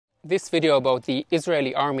This video about the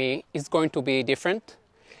Israeli army is going to be different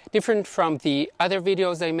from the other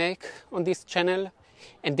videos I make on this channel,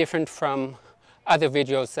 and different from other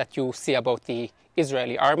videos that you see about the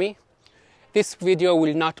Israeli army. This video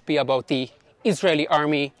will not be about the Israeli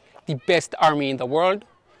army, the best army in the world,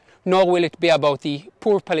 nor will it be about the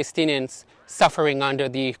poor Palestinians suffering under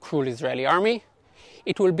the cruel Israeli army.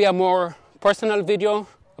 It will be a more personal video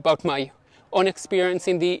about my own experience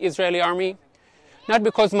in the Israeli army. Not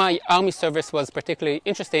because my army service was particularly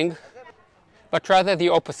interesting, but rather the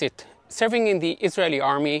opposite. Serving in the Israeli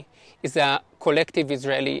army is a collective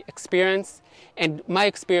Israeli experience, and my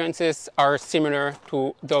experiences are similar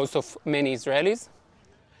to those of many Israelis.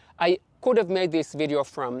 I could have made this video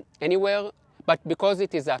from anywhere, but because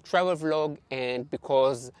it is a travel vlog, and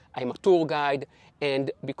because I'm a tour guide,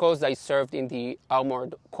 and because I served in the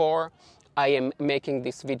Armored Corps, I am making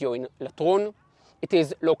this video in Latrun. It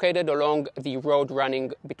is located along the road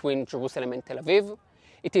running between Jerusalem and Tel Aviv.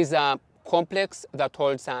 It is a complex that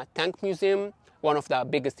holds a tank museum, one of the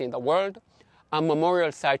biggest in the world, a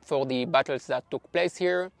memorial site for the battles that took place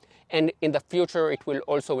here, and in the future it will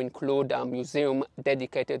also include a museum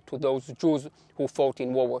dedicated to those Jews who fought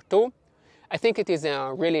in World War II. I think it is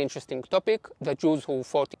a really interesting topic, the Jews who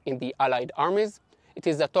fought in the Allied armies. It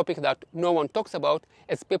is a topic that no one talks about,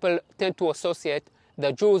 as people tend to associate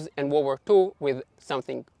the Jews and World War II with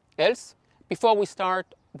something else. Before we start,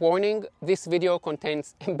 warning, this video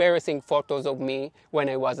contains embarrassing photos of me when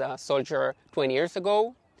I was a soldier 20 years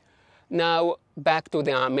ago. Now, back to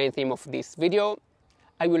the main theme of this video.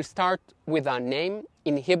 I will start with a name.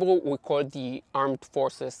 In Hebrew, we call the armed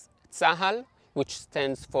forces Tzahal, which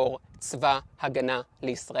stands for Tzva Hagana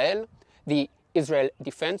L'Israel, the Israel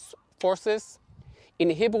Defense Forces. In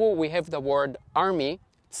Hebrew, we have the word army,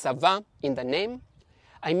 tzava, in the name.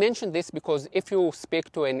 I mention this because if you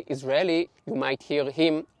speak to an Israeli, you might hear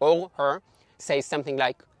him or her say something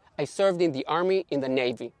like, I served in the army, in the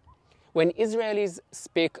navy. When Israelis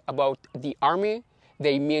speak about the army,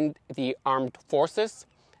 they mean the armed forces.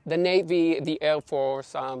 The navy, the air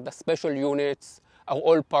force, the special units are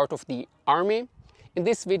all part of the army. In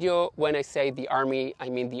this video, when I say the army, I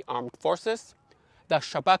mean the armed forces. The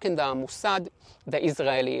Shabak and the Mossad, the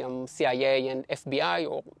Israeli CIA and FBI,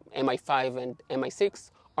 or MI5 and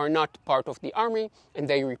MI6, are not part of the army, and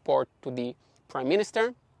they report to the Prime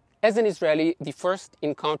Minister. As an Israeli, the first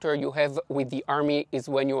encounter you have with the army is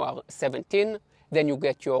when you are 17. Then you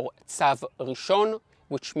get your Tzav Rishon,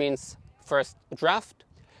 which means first draft.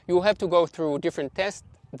 You have to go through different tests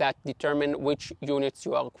that determine which units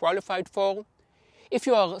you are qualified for. If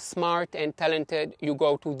you are smart and talented, you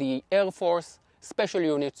go to the Air Force, special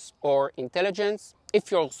units, or intelligence. If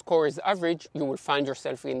your score is average, you will find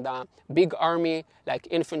yourself in the big army, like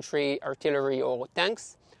infantry, artillery, or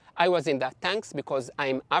tanks. I was in the tanks because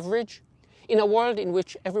I'm average. In a world in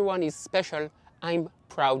which everyone is special, I'm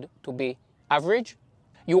proud to be average.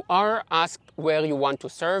 You are asked where you want to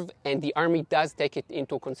serve, and the army does take it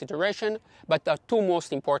into consideration, but the two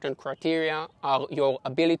most important criteria are your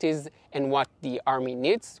abilities and what the army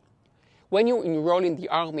needs. When you enroll in the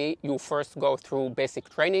army, you first go through basic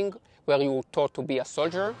training, where you're taught to be a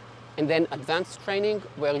soldier, and then advanced training,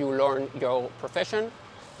 where you learn your profession.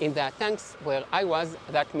 In the tanks where I was,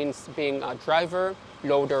 that means being a driver,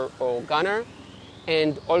 loader, or gunner,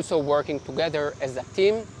 and also working together as a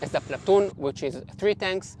team, as a platoon, which is 3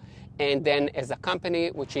 tanks, and then as a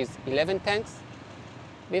company, which is 11 tanks.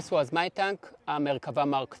 This was my tank, a Merkava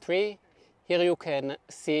Mark III. Here you can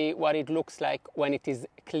see what it looks like when it is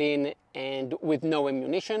clean and with no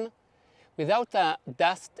ammunition. Without the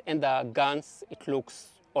dust and the guns, it looks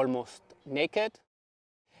almost naked.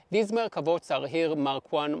 These Merkavot are here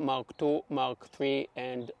Mark 1, Mark 2, Mark 3,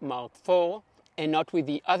 and Mark 4, and not with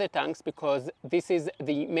the other tanks, because this is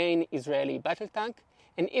the main Israeli battle tank.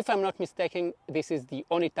 And if I'm not mistaken, this is the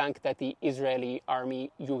only tank that the Israeli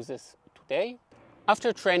army uses today.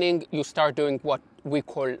 After training, you start doing what we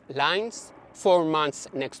call lines. 4 months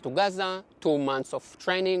next to Gaza, 2 months of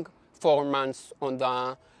training, 4 months on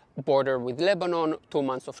the border with Lebanon, 2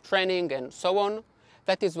 months of training, and so on.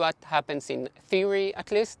 That is what happens in theory,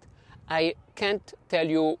 at least. I can't tell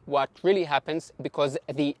you what really happens because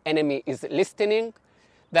the enemy is listening.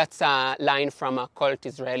 That's a line from a cult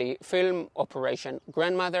Israeli film, Operation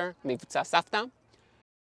Grandmother, Mivtza Safta.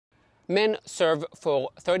 Men serve for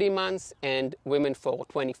 30 months and women for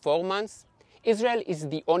 24 months. Israel is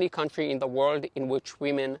the only country in the world in which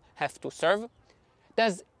women have to serve.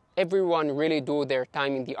 Does everyone really do their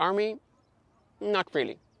time in the army? Not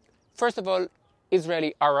really. First of all,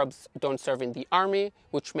 Israeli Arabs don't serve in the army,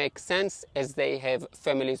 which makes sense as they have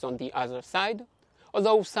families on the other side,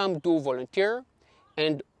 although some do volunteer,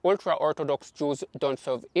 and ultra-Orthodox Jews don't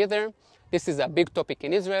serve either. This is a big topic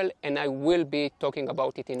in Israel, and I will be talking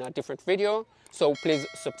about it in a different video. So please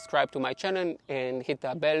subscribe to my channel and hit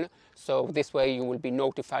the bell, so this way you will be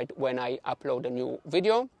notified when I upload a new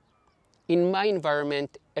video. In my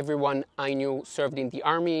environment, everyone I knew served in the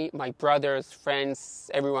army, my brothers, friends,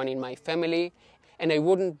 everyone in my family, and I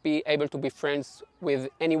wouldn't be able to be friends with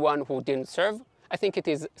anyone who didn't serve. I think it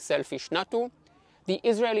is selfish not to. The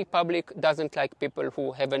Israeli public doesn't like people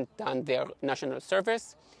who haven't done their national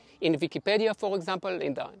service. In Wikipedia, for example,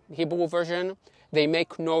 in the Hebrew version, they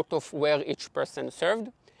make note of where each person served.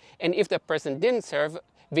 And if the person didn't serve,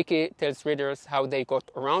 Wiki tells readers how they got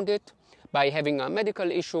around it, by having a medical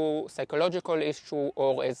issue, psychological issue,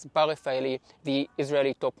 or as Bar Rafaeli, the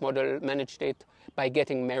Israeli top model, managed it by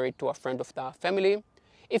getting married to a friend of the family.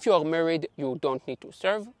 If you are married, you don't need to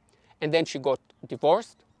serve. And then she got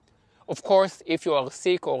divorced. Of course, if you are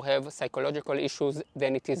sick or have psychological issues,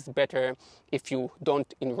 then it is better if you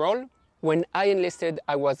don't enroll. When I enlisted,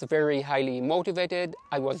 I was very highly motivated.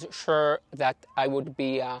 I was sure that I would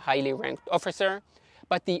be a highly ranked officer.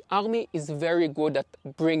 But the army is very good at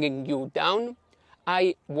bringing you down.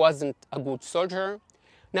 I wasn't a good soldier.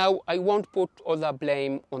 Now, I won't put all the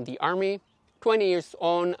blame on the army. 20 years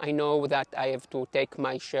on, I know that I have to take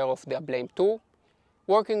my share of the blame too.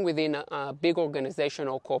 Working within a big organization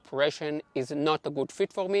or corporation is not a good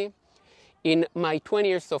fit for me. In my 20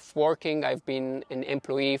 years of working, I've been an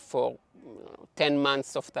employee for 10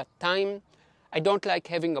 months of that time. I don't like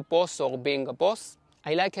having a boss or being a boss.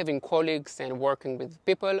 I like having colleagues and working with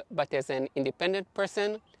people, but as an independent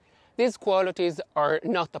person, these qualities are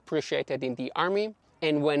not appreciated in the army,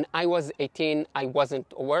 and when I was 18, I wasn't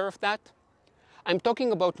aware of that. I'm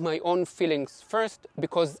talking about my own feelings first,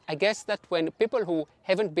 because I guess that when people who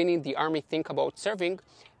haven't been in the army think about serving,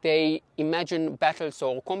 they imagine battles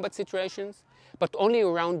or combat situations, but only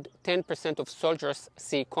around 10% of soldiers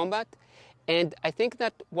see combat, and I think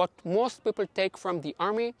that what most people take from the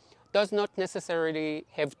army does not necessarily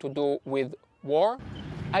have to do with war.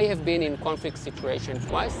 I have been in conflict situations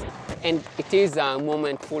twice, and it is a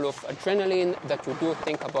moment full of adrenaline that you do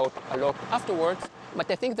think about a lot afterwards, but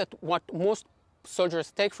I think that what most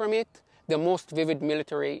soldiers take from it, the most vivid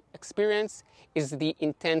military experience, is the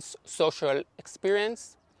intense social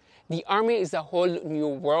experience. The army is a whole new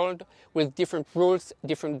world with different rules,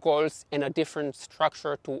 different goals, and a different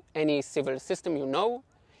structure to any civil system you know.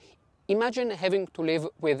 Imagine having to live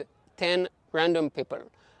with 10 random people,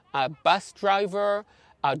 a bus driver,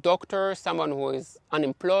 a doctor, someone who is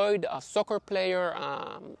unemployed, a soccer player,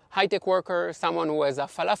 a high-tech worker, someone who has a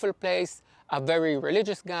falafel place, a very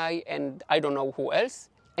religious guy, and I don't know who else.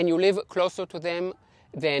 And you live closer to them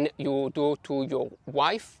than you do to your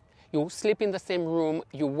wife. You sleep in the same room,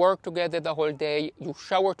 you work together the whole day, you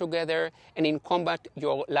shower together, and in combat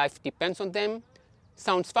your life depends on them.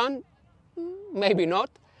 Sounds fun? Maybe not.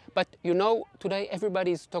 But you know, today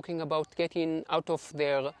everybody is talking about getting out of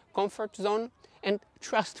their comfort zone. And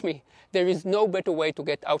trust me, there is no better way to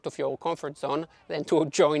get out of your comfort zone than to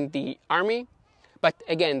join the army. But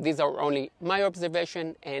again, these are only my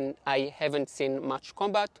observation, and I haven't seen much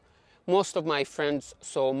combat. Most of my friends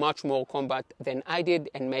saw much more combat than I did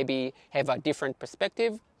and maybe have a different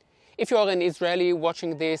perspective. If you are an Israeli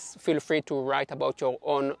watching this, feel free to write about your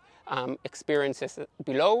own experiences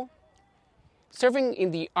below. Serving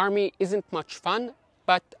in the army isn't much fun,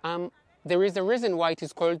 but there is a reason why it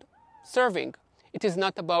is called serving. It is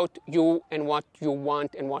not about you and what you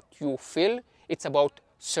want and what you feel. It's about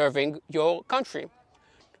serving your country.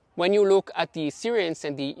 When you look at the Syrians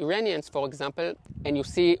and the Iranians, for example, and you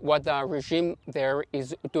see what the regime there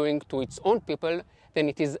is doing to its own people, then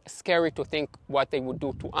it is scary to think what they would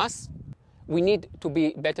do to us. We need to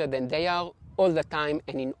be better than they are all the time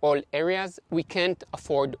and in all areas. We can't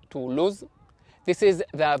afford to lose. This is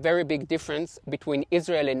the very big difference between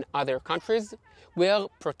Israel and other countries. We are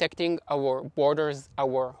protecting our borders,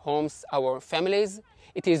 our homes, our families.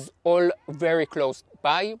 It is all very close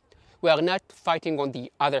by. We are not fighting on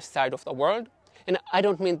the other side of the world. And I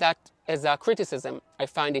don't mean that as a criticism. I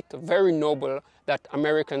find it very noble that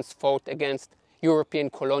Americans fought against European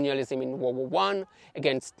colonialism in World War I,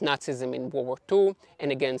 against Nazism in World War II,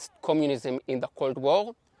 and against communism in the Cold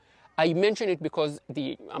War. I mention it because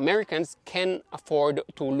the Americans can afford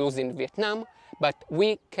to lose in Vietnam, but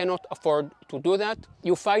we cannot afford to do that.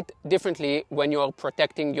 You fight differently when you are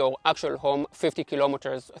protecting your actual home 50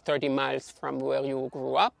 kilometers, 30 miles from where you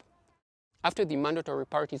grew up. After the mandatory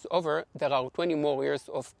part is over, there are 20 more years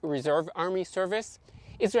of reserve army service.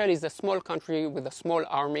 Israel is a small country with a small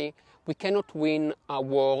army. we cannot win a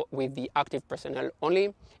war with the active personnel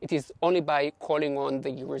only. It is only by calling on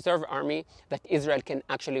the reserve army that Israel can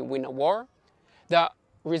actually win a war. The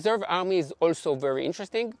reserve army is also very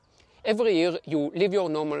interesting. Every year you live your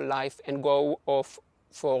normal life and go off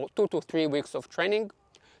for 2 to 3 weeks of training.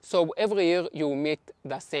 So every year you meet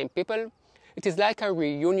the same people. It is like a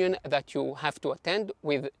reunion that you have to attend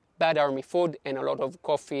with bad army food and a lot of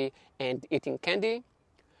coffee and eating candy.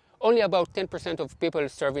 Only about 10% of people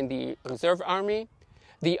serve in the reserve army.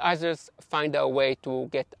 The others find a way to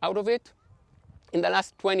get out of it. In the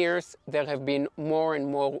last 20 years, there have been more and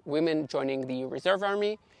more women joining the reserve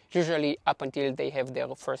army, usually up until they have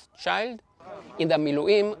their first child. In the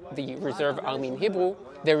Miluim, the reserve army in Hebrew,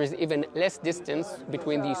 there is even less distance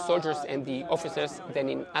between the soldiers and the officers than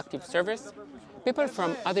in active service. People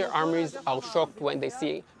from other armies are shocked when they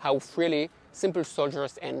see how freely simple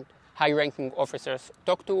soldiers and high-ranking officers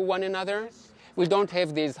talk to one another. We don't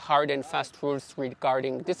have these hard and fast rules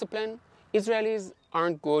regarding discipline. Israelis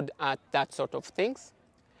aren't good at that sort of things.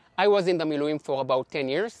 I was in the Miluim for about 10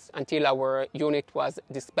 years until our unit was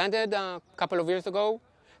disbanded a couple of years ago.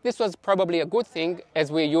 This was probably a good thing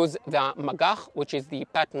as we use the Magach, which is the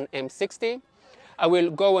Patton M60. I will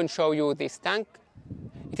go and show you this tank.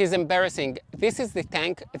 It is embarrassing. This is the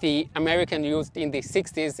tank the Americans used in the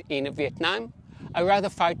 60s in Vietnam. I'd rather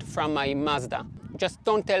fight from my Mazda. Just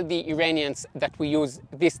don't tell the Iranians that we use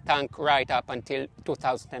this tank right up until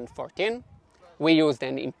 2014. We used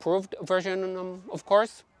an improved version, of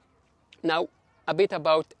course. Now, a bit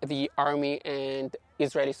about the army and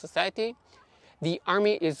Israeli society. The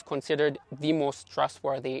army is considered the most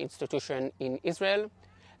trustworthy institution in Israel.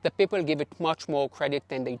 The people give it much more credit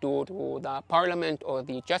than they do to the parliament or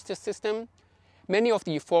the justice system. Many of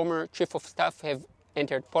the former chief of staff have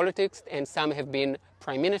entered politics and some have been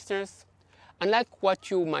prime ministers. Unlike what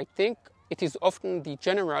you might think, it is often the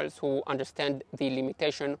generals who understand the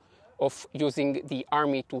limitation of using the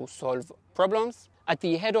army to solve problems. At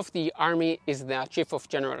the head of the army is the chief of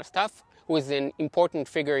general staff, who is an important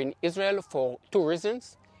figure in Israel for 2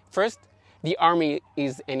 reasons. First, the army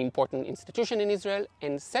is an important institution in Israel,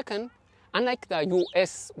 and second, unlike the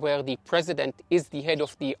US, where the president is the head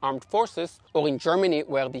of the armed forces, or in Germany,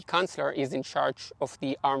 where the chancellor is in charge of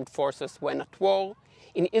the armed forces when at war,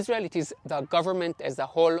 in Israel it is the government as a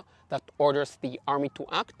whole that orders the army to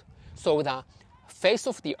act. So the face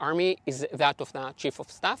of the army is that of the chief of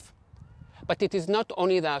staff. But it is not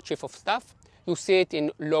only the chief of staff. You see it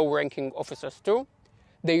in low-ranking officers too.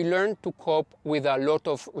 They learn to cope with a lot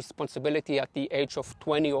of responsibility at the age of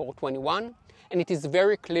 20 or 21. And it is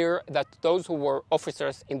very clear that those who were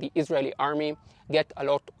officers in the Israeli army get a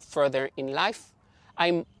lot further in life.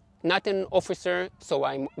 I'm not an officer, so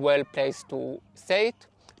I'm well placed to say it.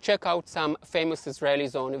 Check out some famous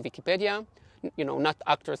Israelis on Wikipedia. Not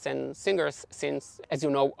actors and singers, since, as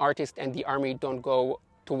you know, artists and the army don't go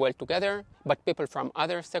too well together, but people from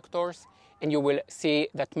other sectors. And you will see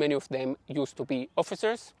that many of them used to be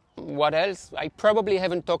officers. What else? I probably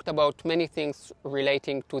haven't talked about many things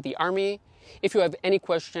relating to the army. If you have any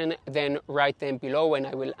question, then write them below and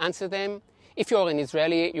I will answer them. If you are an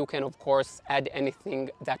Israeli, you can of course add anything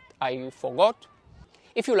that I forgot.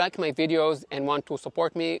 If you like my videos and want to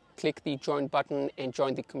support me, click the join button and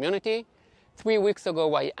join the community. 3 weeks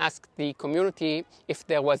ago, I asked the community if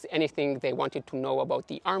there was anything they wanted to know about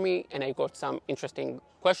the army, and I got some interesting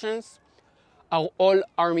questions. Are all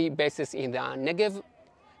army bases in the Negev?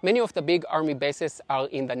 Many of the big army bases are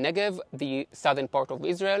in the Negev, the southern part of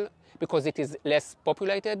Israel, because it is less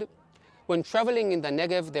populated. When traveling in the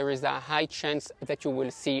Negev, there is a high chance that you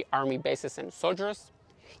will see army bases and soldiers.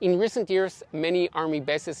 In recent years, many army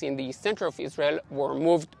bases in the center of Israel were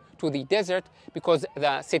moved to the desert because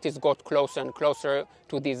the cities got closer and closer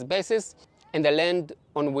to these bases, and the land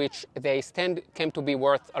on which they stand came to be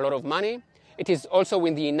worth a lot of money. It is also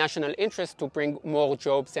in the national interest to bring more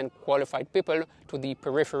jobs and qualified people to the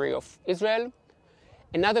periphery of Israel.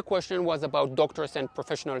 Another question was about doctors and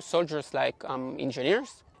professional soldiers like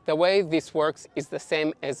engineers. The way this works is the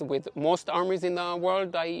same as with most armies in the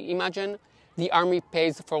world, I imagine. The army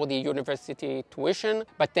pays for the university tuition,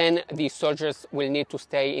 but then the soldiers will need to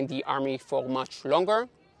stay in the army for much longer.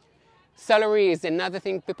 Salary is another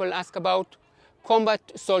thing people ask about. Combat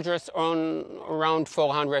soldiers earn around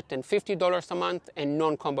 $450 a month, and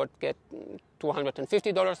non-combat get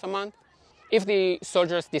 $250 a month. If the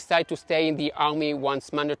soldiers decide to stay in the army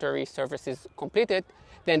once mandatory service is completed,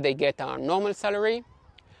 then they get a normal salary.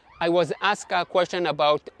 I was asked a question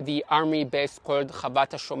about the army base called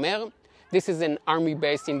Chavat HaShomer. This is an army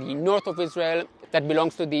base in the north of Israel that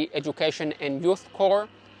belongs to the Education and Youth Corps.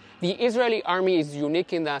 The Israeli army is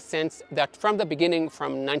unique in the sense that from the beginning,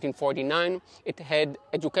 from 1949, it had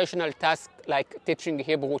educational tasks like teaching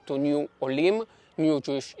Hebrew to new Olim, new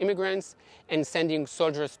Jewish immigrants, and sending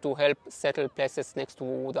soldiers to help settle places next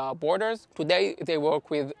to the borders. Today, they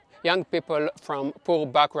work with young people from poor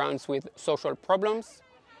backgrounds with social problems.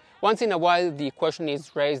 Once in a while, the question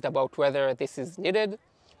is raised about whether this is needed.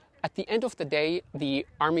 At the end of the day, the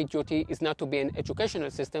army duty is not to be an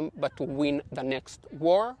educational system, but to win the next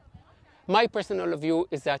war. My personal view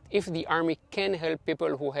is that if the army can help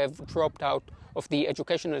people who have dropped out of the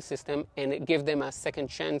educational system and give them a second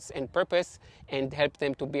chance and purpose and help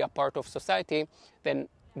them to be a part of society, then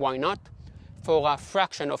why not? For a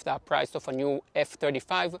fraction of the price of a new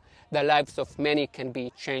F-35, the lives of many can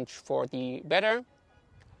be changed for the better.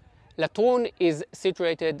 Latrun is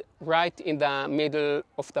situated right in the middle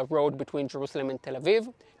of the road between Jerusalem and Tel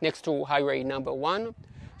Aviv, next to Highway number 1,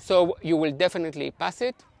 so you will definitely pass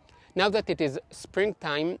it. Now that it is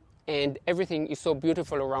springtime and everything is so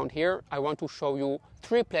beautiful around here, I want to show you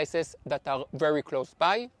 3 places that are very close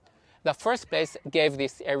by. The first place gave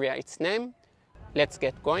this area its name. Let's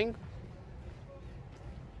get going.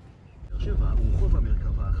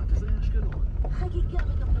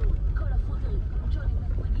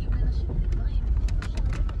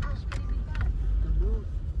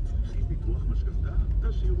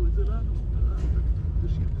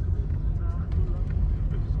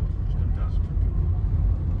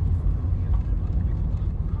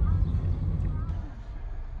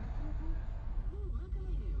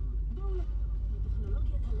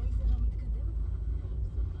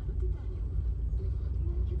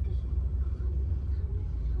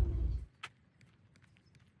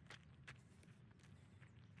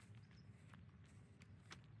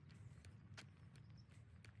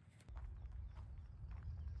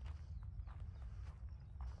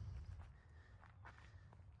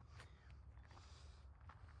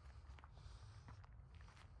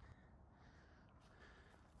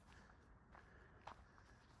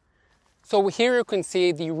 So here you can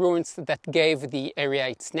see the ruins that gave the area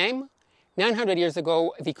its name. 900 years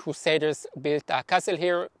ago, the Crusaders built a castle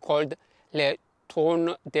here called Le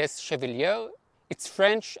Trône des Chevaliers. It's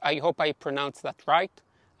French, I hope I pronounced that right.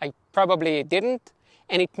 I probably didn't,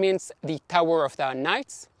 and it means the Tower of the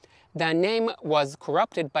Knights. The name was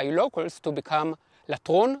corrupted by locals to become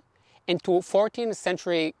Latrun, and to 14th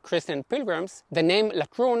century Christian pilgrims, the name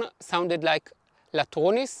Latrun sounded like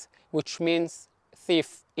Latrunis, which means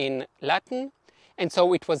thief in Latin, and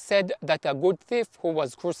so it was said that a good thief who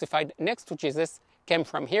was crucified next to Jesus came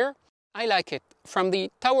from here. I like it. From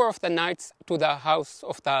the Tower of the Knights to the house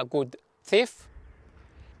of the good thief.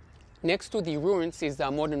 Next to the ruins is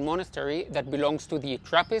a modern monastery that belongs to the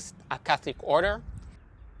Trappists, a Catholic order.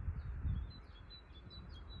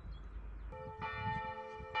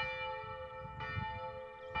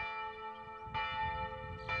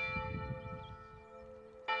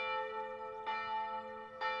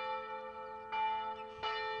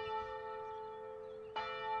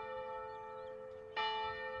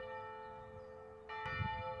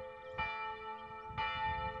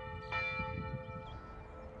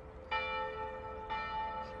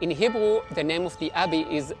 In Hebrew, the name of the abbey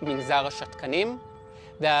is Minzar Shatkanim,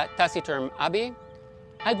 the taciturn abbey.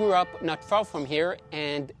 I grew up not far from here,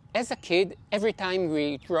 and as a kid, every time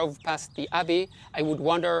we drove past the abbey, I would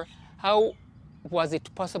wonder how was it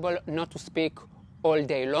possible not to speak all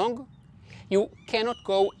day long. You cannot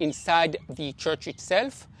go inside the church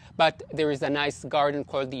itself, but there is a nice garden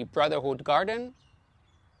called the Brotherhood Garden.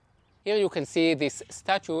 Here you can see this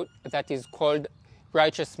statue that is called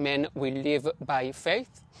Righteous Men Will Live by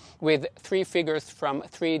Faith, with 3 figures from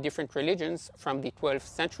 3 different religions from the 12th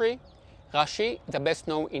century. Rashi, the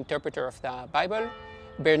best-known interpreter of the Bible,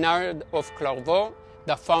 Bernard of Clairvaux,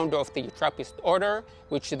 the founder of the Trappist order,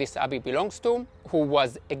 which this abbey belongs to, who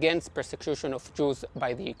was against persecution of Jews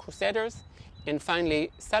by the Crusaders, and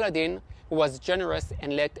finally Saladin, who was generous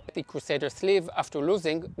and let the Crusaders live after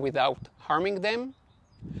losing without harming them.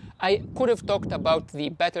 I could have talked about the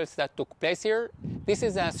battles that took place here. This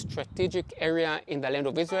is a strategic area in the land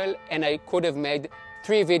of Israel, and I could have made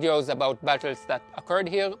 3 videos about battles that occurred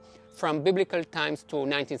here from biblical times to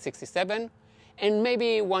 1967, and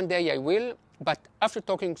maybe one day I will, but after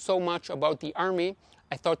talking so much about the army,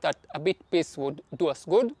 I thought that a bit peace would do us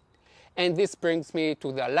good. And this brings me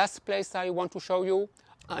to the last place I want to show you,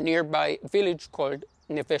 a nearby village called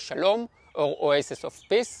Neve Shalom, or Oasis of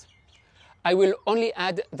Peace. I will only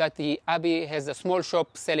add that the abbey has a small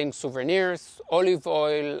shop selling souvenirs, olive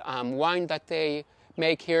oil, wine that they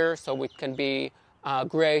make here, so it can be a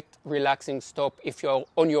great relaxing stop if you're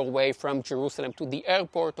on your way from Jerusalem to the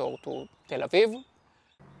airport or to Tel Aviv.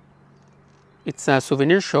 It's a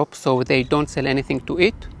souvenir shop, so they don't sell anything to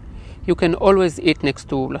eat. You can always eat next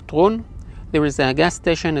to Latrun. There is a gas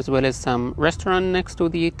station as well as some restaurant next to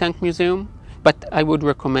the tank museum. But I would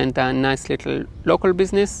recommend a nice little local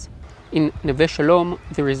business. In Neve Shalom,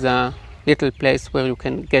 there is a little place where you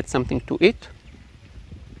can get something to eat.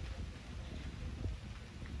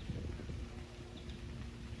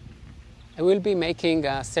 I will be making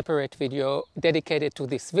a separate video dedicated to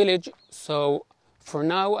this village, so for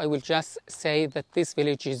now I will just say that this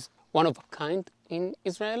village is one of a kind in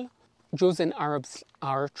Israel. Jews and Arabs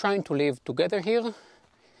are trying to live together here.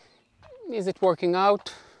 Is it working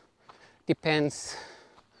out? Depends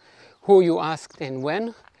who you asked and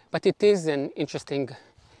when, but it is an interesting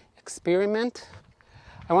experiment.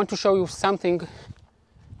 I want to show you something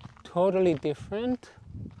totally different.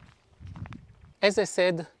 As I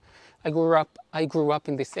said, I grew up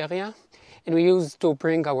in this area, and we used to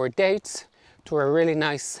bring our dates to a really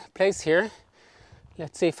nice place here.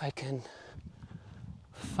 Let's see if I can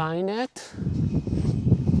find it.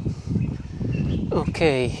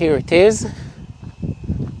 Okay, here it is.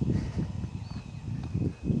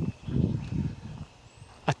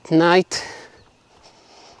 At night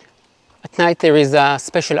there is a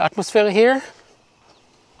special atmosphere here.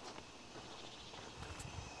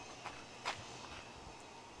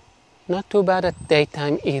 Not too bad at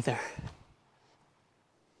daytime either.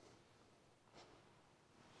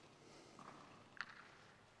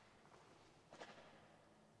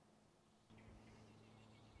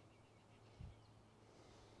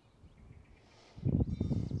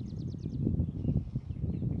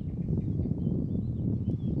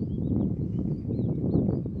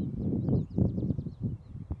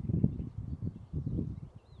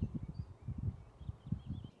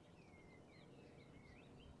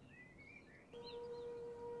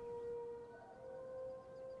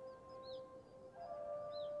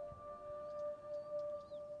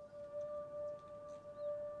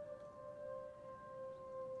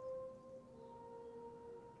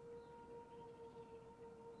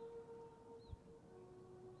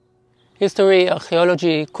 History,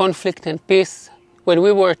 archaeology, conflict and peace. When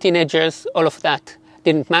we were teenagers, all of that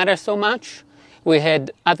didn't matter so much. We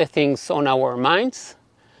had other things on our minds.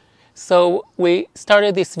 So we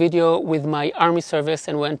started this video with my army service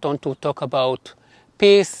and went on to talk about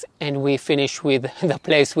peace, and we finished with the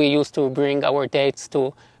place we used to bring our dates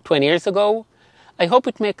to 20 years ago. I hope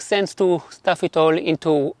it makes sense to stuff it all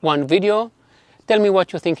into one video. Tell me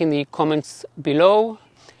what you think in the comments below.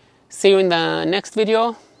 See you in the next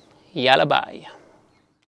video. Yalla bye.